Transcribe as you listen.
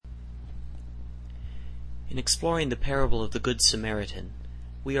In exploring the parable of the Good Samaritan,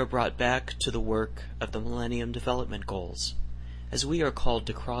 we are brought back to the work of the Millennium Development Goals, as we are called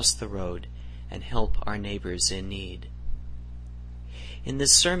to cross the road and help our neighbors in need. In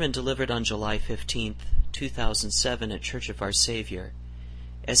this sermon delivered on July 15, 2007 at Church of Our Savior,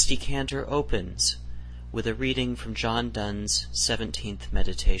 S.D. Cantor opens with a reading from John Donne's 17th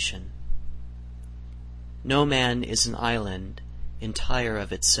Meditation. No man is an island entire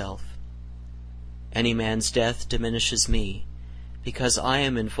of itself. Any man's death diminishes me, because I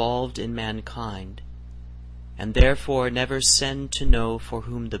am involved in mankind, and therefore never send to know for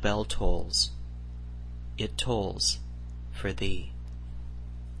whom the bell tolls. It tolls for thee.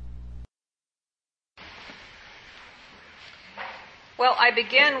 Well, I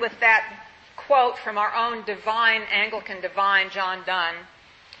begin with that quote from our own divine, Anglican divine, John Donne,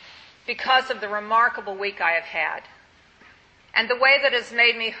 because of the remarkable week I have had, and the way that has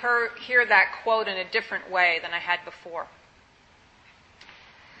made me hear that quote in a different way than I had before.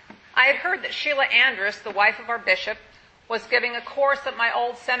 I had heard that Sheila Andrus, the wife of our bishop, was giving a course at my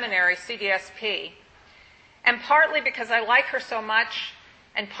old seminary, CDSP, and partly because I like her so much,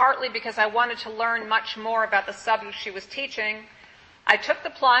 and partly because I wanted to learn much more about the subject she was teaching, I took the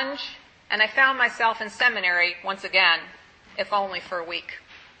plunge, and I found myself in seminary once again, if only for a week.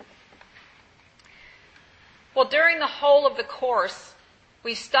 Well, during the whole of the course,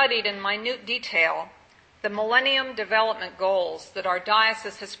 we studied in minute detail the Millennium Development Goals that our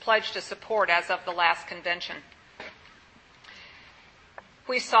diocese has pledged to support as of the last convention.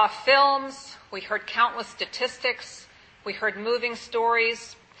 We saw films, we heard countless statistics, we heard moving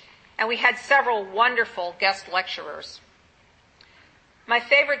stories, and we had several wonderful guest lecturers. My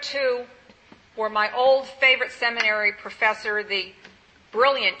favorite two were my old favorite seminary professor, the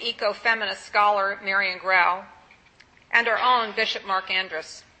brilliant eco-feminist scholar Marian Grau, and our own Bishop Mark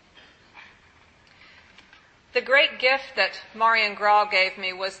Andrus. The great gift that Marian Grau gave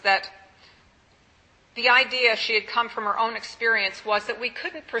me was that the idea, she had come from her own experience, was that we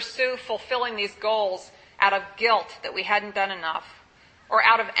couldn't pursue fulfilling these goals out of guilt that we hadn't done enough, or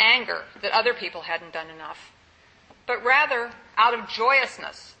out of anger that other people hadn't done enough, but rather out of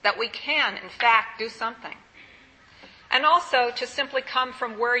joyousness that we can, in fact, do something. And also to simply come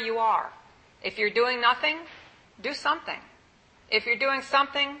from where you are. If you're doing nothing, do something. If you're doing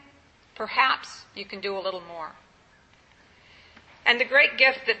something, perhaps you can do a little more. And the great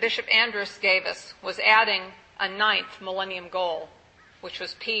gift that Bishop Andrus gave us was adding a 9th millennium goal, which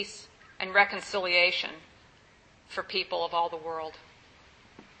was peace and reconciliation for people of all the world.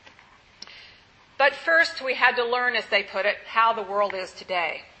 But first we had to learn, as they put it, how the world is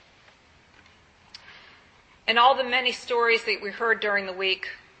today. In all the many stories that we heard during the week,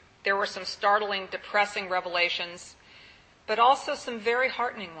 there were some startling, depressing revelations, but also some very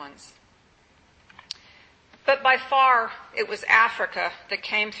heartening ones. But by far, it was Africa that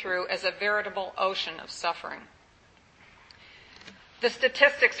came through as a veritable ocean of suffering. The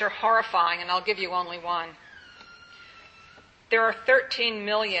statistics are horrifying, and I'll give you only one. There are 13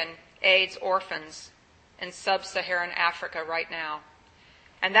 million AIDS orphans in sub-Saharan Africa right now.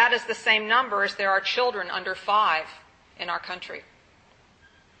 And that is the same number as there are children under 5 in our country.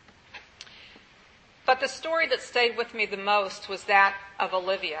 But the story that stayed with me the most was that of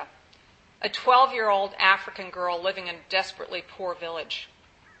Olivia, a 12-year-old African girl living in a desperately poor village.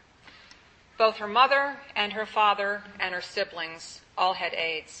 Both her mother and her father and her siblings all had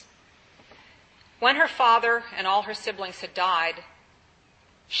AIDS. When her father and all her siblings had died,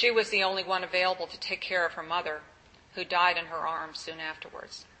 she was the only one available to take care of her mother, who died in her arms soon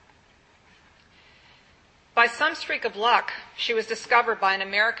afterwards. By some streak of luck, she was discovered by an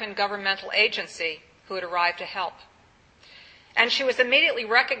American governmental agency who had arrived to help. And she was immediately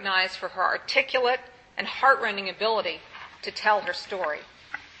recognized for her articulate and heart-rending ability to tell her story,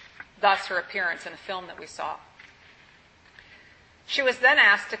 thus her appearance in a film that we saw. She was then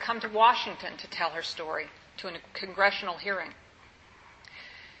asked to come to Washington to tell her story to a congressional hearing.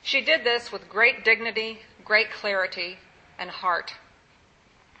 She did this with great dignity, great clarity, and heart.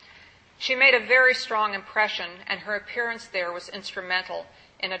 She made a very strong impression, and her appearance there was instrumental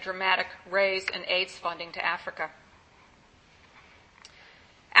in a dramatic raise in AIDS funding to Africa.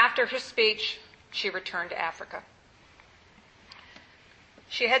 After her speech, she returned to Africa.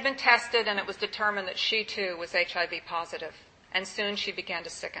 She had been tested, and it was determined that she too was HIV positive, and soon she began to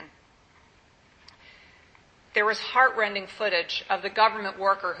sicken. There was heart-rending footage of the government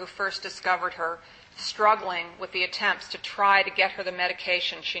worker who first discovered her struggling with the attempts to try to get her the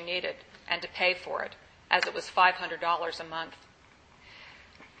medication she needed and to pay for it, as it was $500 a month.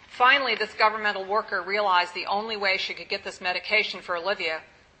 Finally, this governmental worker realized the only way she could get this medication for Olivia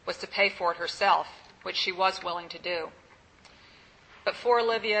was to pay for it herself, which she was willing to do. But for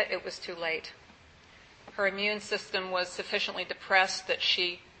Olivia, it was too late. Her immune system was sufficiently depressed that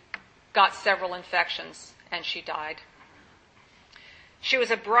she got several infections, and she died. She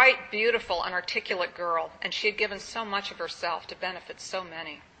was a bright, beautiful, and articulate girl, and she had given so much of herself to benefit so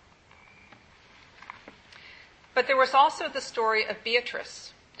many. But there was also the story of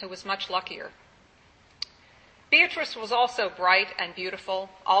Beatrice, who was much luckier. Beatrice was also bright and beautiful,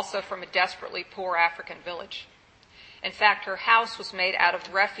 also from a desperately poor African village. In fact, her house was made out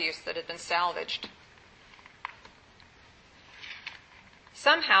of refuse that had been salvaged.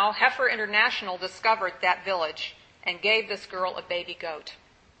 Somehow, Heifer International discovered that village and gave this girl a baby goat.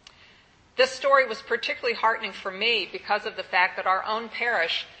 This story was particularly heartening for me because of the fact that our own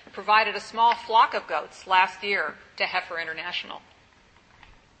parish provided a small flock of goats last year to Heifer International.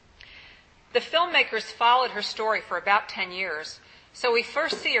 The filmmakers followed her story for about 10 years, so we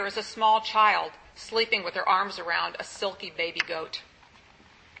first see her as a small child sleeping with her arms around a silky baby goat.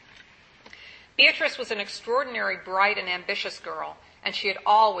 Beatrice was an extraordinary, bright, and ambitious girl, and she had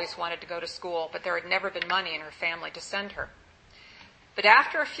always wanted to go to school, but there had never been money in her family to send her. But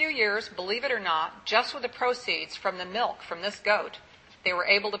after a few years, believe it or not, just with the proceeds from the milk from this goat, they were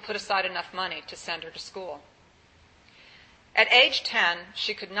able to put aside enough money to send her to school. At age 10,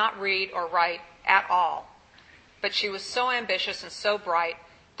 she could not read or write at all, but she was so ambitious and so bright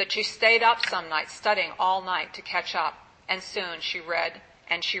that she stayed up some nights studying all night to catch up, and soon she read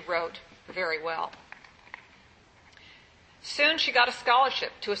and she wrote very well. Soon she got a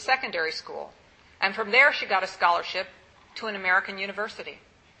scholarship to a secondary school, and from there she got a scholarship to an American university.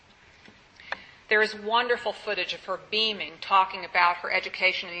 There is wonderful footage of her beaming, talking about her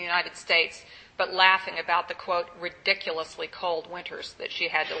education in the United States, but laughing about the, quote, ridiculously cold winters that she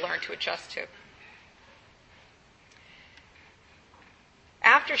had to learn to adjust to.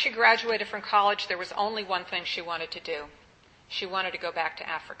 After she graduated from college, there was only one thing she wanted to do. She wanted to go back to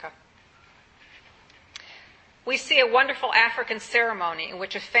Africa. We see a wonderful African ceremony in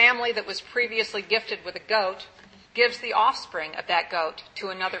which a family that was previously gifted with a goat gives the offspring of that goat to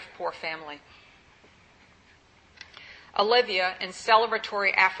another poor family. Olivia, in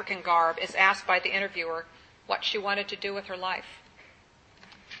celebratory African garb, is asked by the interviewer what she wanted to do with her life.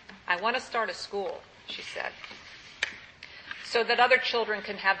 "I want to start a school," she said, "so that other children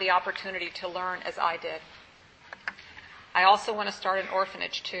can have the opportunity to learn as I did. I also want to start an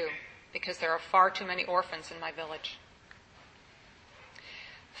orphanage too, because there are far too many orphans in my village."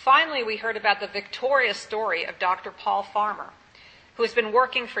 Finally, we heard about the victorious story of Dr. Paul Farmer, who has been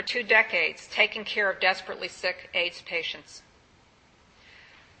working for 2 decades taking care of desperately sick AIDS patients.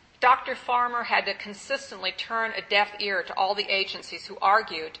 Dr. Farmer had to consistently turn a deaf ear to all the agencies who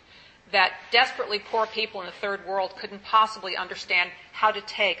argued that desperately poor people in the third world couldn't possibly understand how to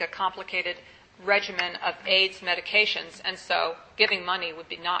take a complicated regimen of AIDS medications, and so giving money would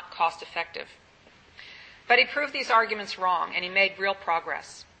be not cost effective. But he proved these arguments wrong, and he made real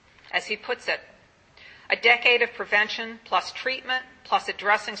progress. As he puts it, a decade of prevention plus treatment plus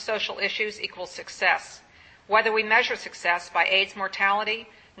addressing social issues equals success, whether we measure success by AIDS mortality,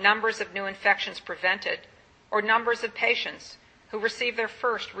 numbers of new infections prevented, or numbers of patients who receive their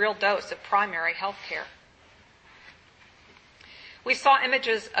first real dose of primary health care. We saw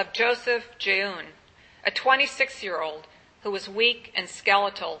images of Joseph Jeune, a 26-year-old who was weak and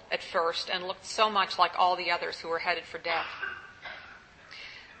skeletal at first and looked so much like all the others who were headed for death.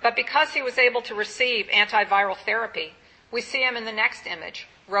 But because he was able to receive antiviral therapy, we see him in the next image,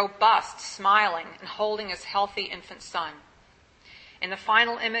 robust, smiling, and holding his healthy infant son. In the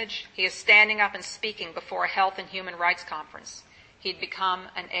final image, he is standing up and speaking before a health and human rights conference. He'd become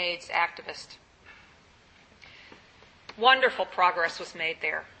an AIDS activist. Wonderful progress was made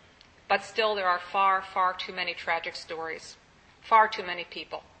there, but still there are far, far too many tragic stories, far too many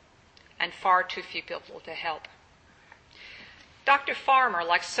people, and far too few people to help. Dr. Farmer,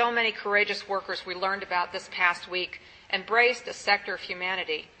 like so many courageous workers we learned about this past week, embraced a sector of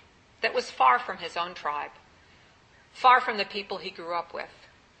humanity that was far from his own tribe, far from the people he grew up with,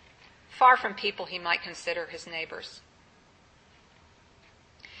 far from people he might consider his neighbors.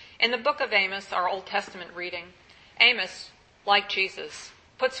 In the book of Amos, our Old Testament reading, Amos, like Jesus,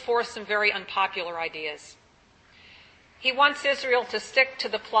 puts forth some very unpopular ideas. He wants Israel to stick to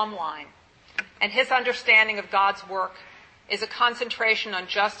the plumb line, and his understanding of God's work is a concentration on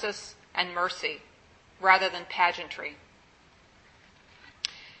justice and mercy rather than pageantry.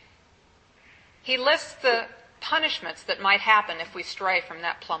 He lists the punishments that might happen if we stray from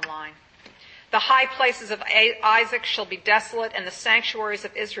that plumb line. The high places of Isaac shall be desolate, and the sanctuaries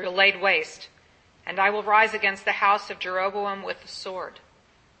of Israel laid waste, and I will rise against the house of Jeroboam with the sword.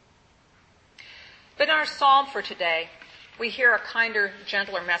 But in our psalm for today, we hear a kinder,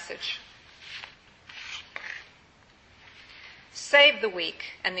 gentler message. Save the weak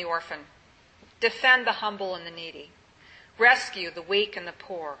and the orphan. Defend the humble and the needy. Rescue the weak and the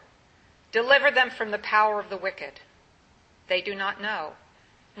poor. Deliver them from the power of the wicked. They do not know,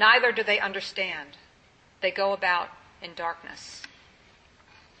 neither do they understand. They go about in darkness.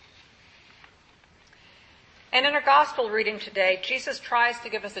 And in our gospel reading today, Jesus tries to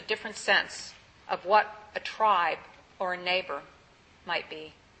give us a different sense of what a tribe or a neighbor might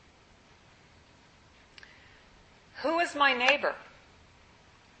be. Who is my neighbor?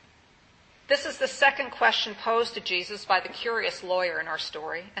 This is the second question posed to Jesus by the curious lawyer in our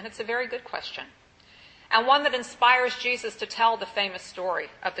story, and it's a very good question, and one that inspires Jesus to tell the famous story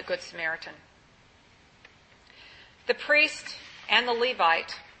of the Good Samaritan. The priest and the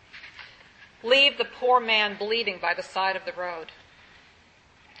Levite leave the poor man bleeding by the side of the road.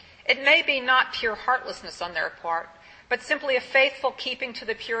 It may be not pure heartlessness on their part, but simply a faithful keeping to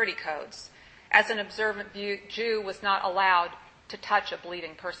the purity codes, as an observant Jew was not allowed to touch a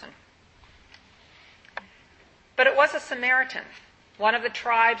bleeding person. But it was a Samaritan, one of the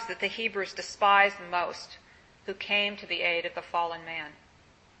tribes that the Hebrews despised most, who came to the aid of the fallen man.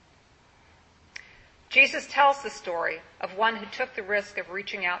 Jesus tells the story of one who took the risk of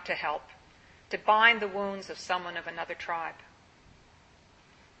reaching out to help, to bind the wounds of someone of another tribe.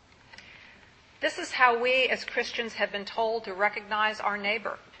 This is how we as Christians have been told to recognize our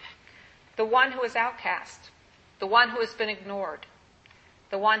neighbor, the one who is outcast, the one who has been ignored,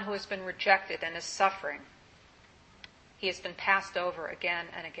 the one who has been rejected and is suffering. He has been passed over again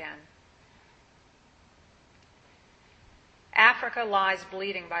and again. Africa lies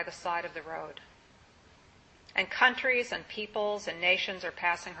bleeding by the side of the road, and countries and peoples and nations are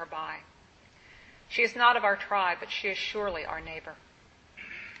passing her by. She is not of our tribe, but she is surely our neighbor.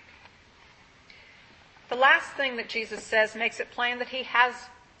 The last thing that Jesus says makes it plain that he has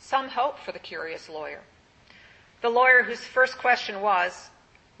some hope for the curious lawyer. The lawyer whose first question was,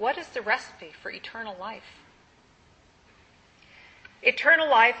 what is the recipe for eternal life? Eternal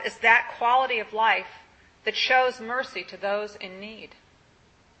life is that quality of life that shows mercy to those in need.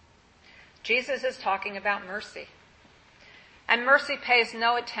 Jesus is talking about mercy. And mercy pays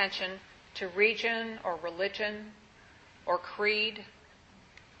no attention to region or religion or creed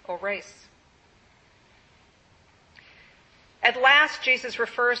or race. At last, Jesus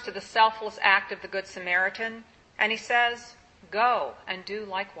refers to the selfless act of the Good Samaritan, and he says, go and do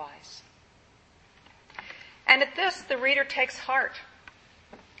likewise. And at this, the reader takes heart,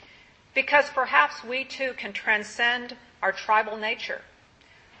 because perhaps we too can transcend our tribal nature,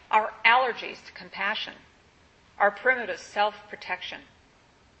 our allergies to compassion, our primitive self-protection.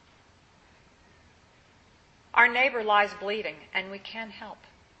 Our neighbor lies bleeding, and we can help.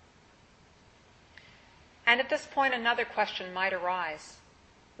 And at this point, another question might arise,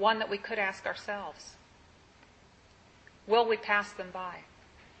 one that we could ask ourselves. Will we pass them by?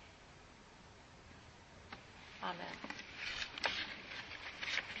 Amen.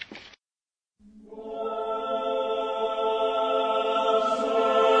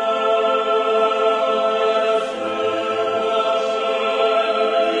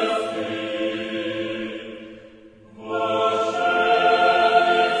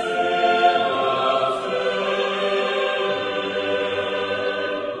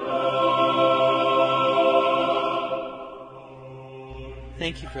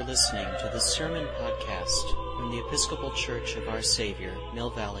 Thank you for listening to the Sermon Podcast from the Episcopal Church of Our Savior, Mill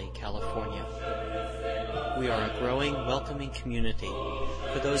Valley, California. We are a growing, welcoming community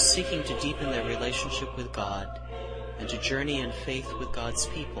for those seeking to deepen their relationship with God and to journey in faith with God's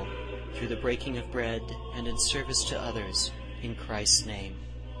people through the breaking of bread and in service to others in Christ's name.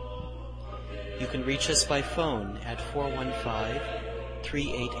 You can reach us by phone at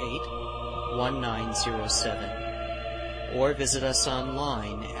 415-388-1907. or visit us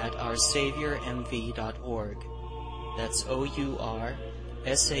online at oursaviormv.org. That's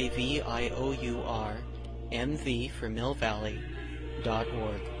OURSAVIOURMV for Mill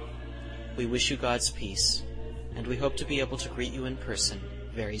Valley.org. We wish you God's peace, and we hope to be able to greet you in person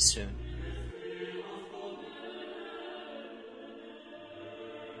very soon.